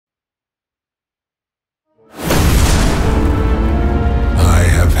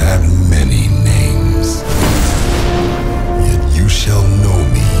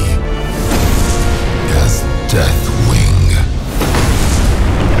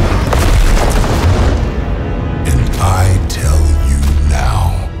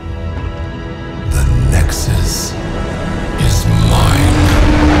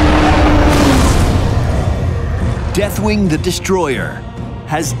Deathwing the Destroyer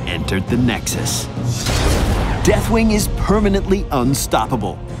has entered the Nexus. Deathwing is permanently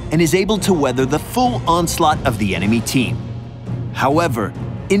unstoppable and is able to weather the full onslaught of the enemy team. However,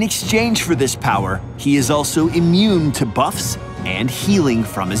 in exchange for this power, he is also immune to buffs and healing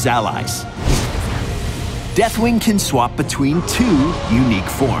from his allies. Deathwing can swap between two unique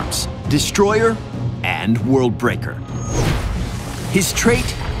forms, Destroyer and Worldbreaker. His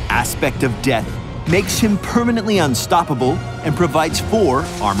trait, Aspect of Death, makes him permanently unstoppable and provides 4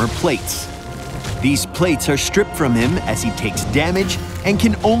 armor plates. These plates are stripped from him as he takes damage and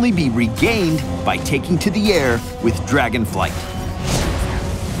can only be regained by taking to the air with Dragonflight.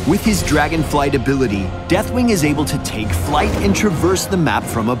 With his Dragonflight ability, Deathwing is able to take flight and traverse the map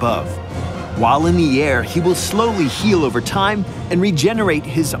from above. While in the air, he will slowly heal over time and regenerate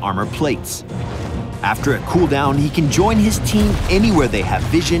his armor plates. After a cooldown, he can join his team anywhere they have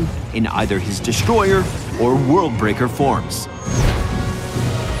vision in either his Destroyer or Worldbreaker forms.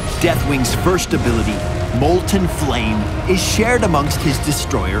 Deathwing's first ability, Molten Flame, is shared amongst his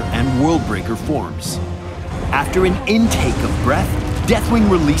Destroyer and Worldbreaker forms. After an intake of breath, Deathwing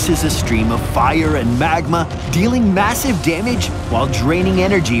releases a stream of fire and magma, dealing massive damage while draining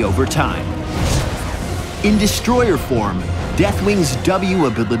energy over time. In Destroyer form, Deathwing's W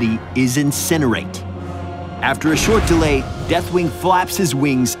ability is Incinerate. After a short delay, Deathwing flaps his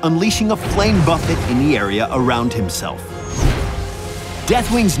wings, unleashing a flame buffet in the area around himself.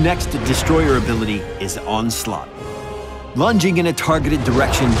 Deathwing's next Destroyer ability is Onslaught. Lunging in a targeted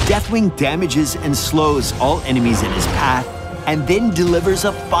direction, Deathwing damages and slows all enemies in his path, and then delivers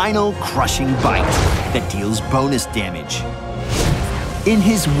a final crushing bite that deals bonus damage. In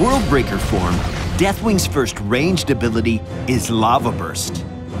his Worldbreaker form, Deathwing's first ranged ability is Lava Burst.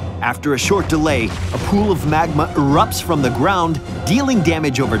 After a short delay, a pool of magma erupts from the ground, dealing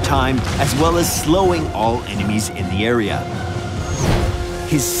damage over time, as well as slowing all enemies in the area.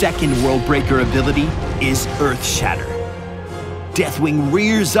 His second Worldbreaker ability is Earth Shatter. Deathwing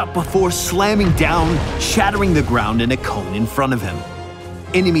rears up before slamming down, shattering the ground in a cone in front of him.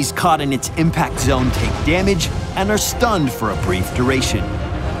 Enemies caught in its impact zone take damage and are stunned for a brief duration.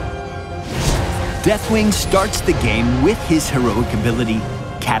 Deathwing starts the game with his heroic ability,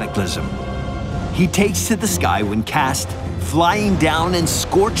 Cataclysm. He takes to the sky when cast, flying down and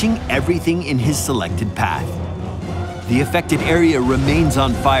scorching everything in his selected path. The affected area remains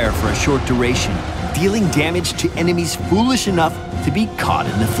on fire for a short duration, dealing damage to enemies foolish enough to be caught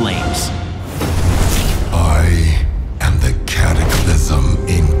in the flames. I am the Cataclysm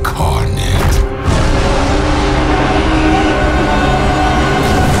incarnate.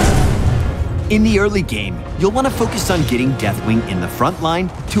 In the early game, you'll want to focus on getting Deathwing in the front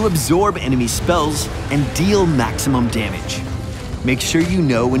line to absorb enemy spells and deal maximum damage. Make sure you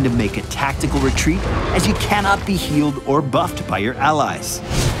know when to make a tactical retreat, as you cannot be healed or buffed by your allies.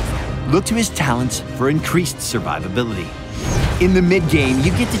 Look to his talents for increased survivability. In the mid-game,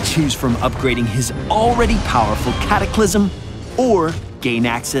 you get to choose from upgrading his already powerful Cataclysm or gain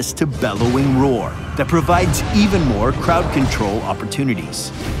access to Bellowing Roar that provides even more crowd control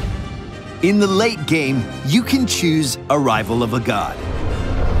opportunities. In the late game, you can choose Arrival of a God,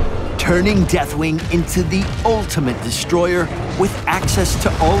 turning Deathwing into the ultimate destroyer with access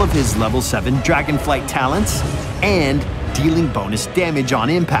to all of his level 7 Dragonflight talents and dealing bonus damage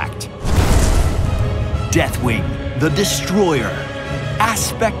on impact. Deathwing, the Destroyer,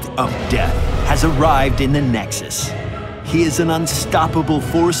 Aspect of Death, has arrived in the Nexus. He is an unstoppable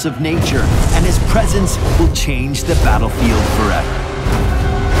force of nature, and his presence will change the battlefield forever.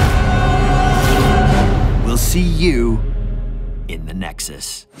 We'll see you in the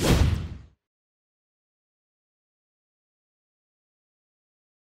Nexus.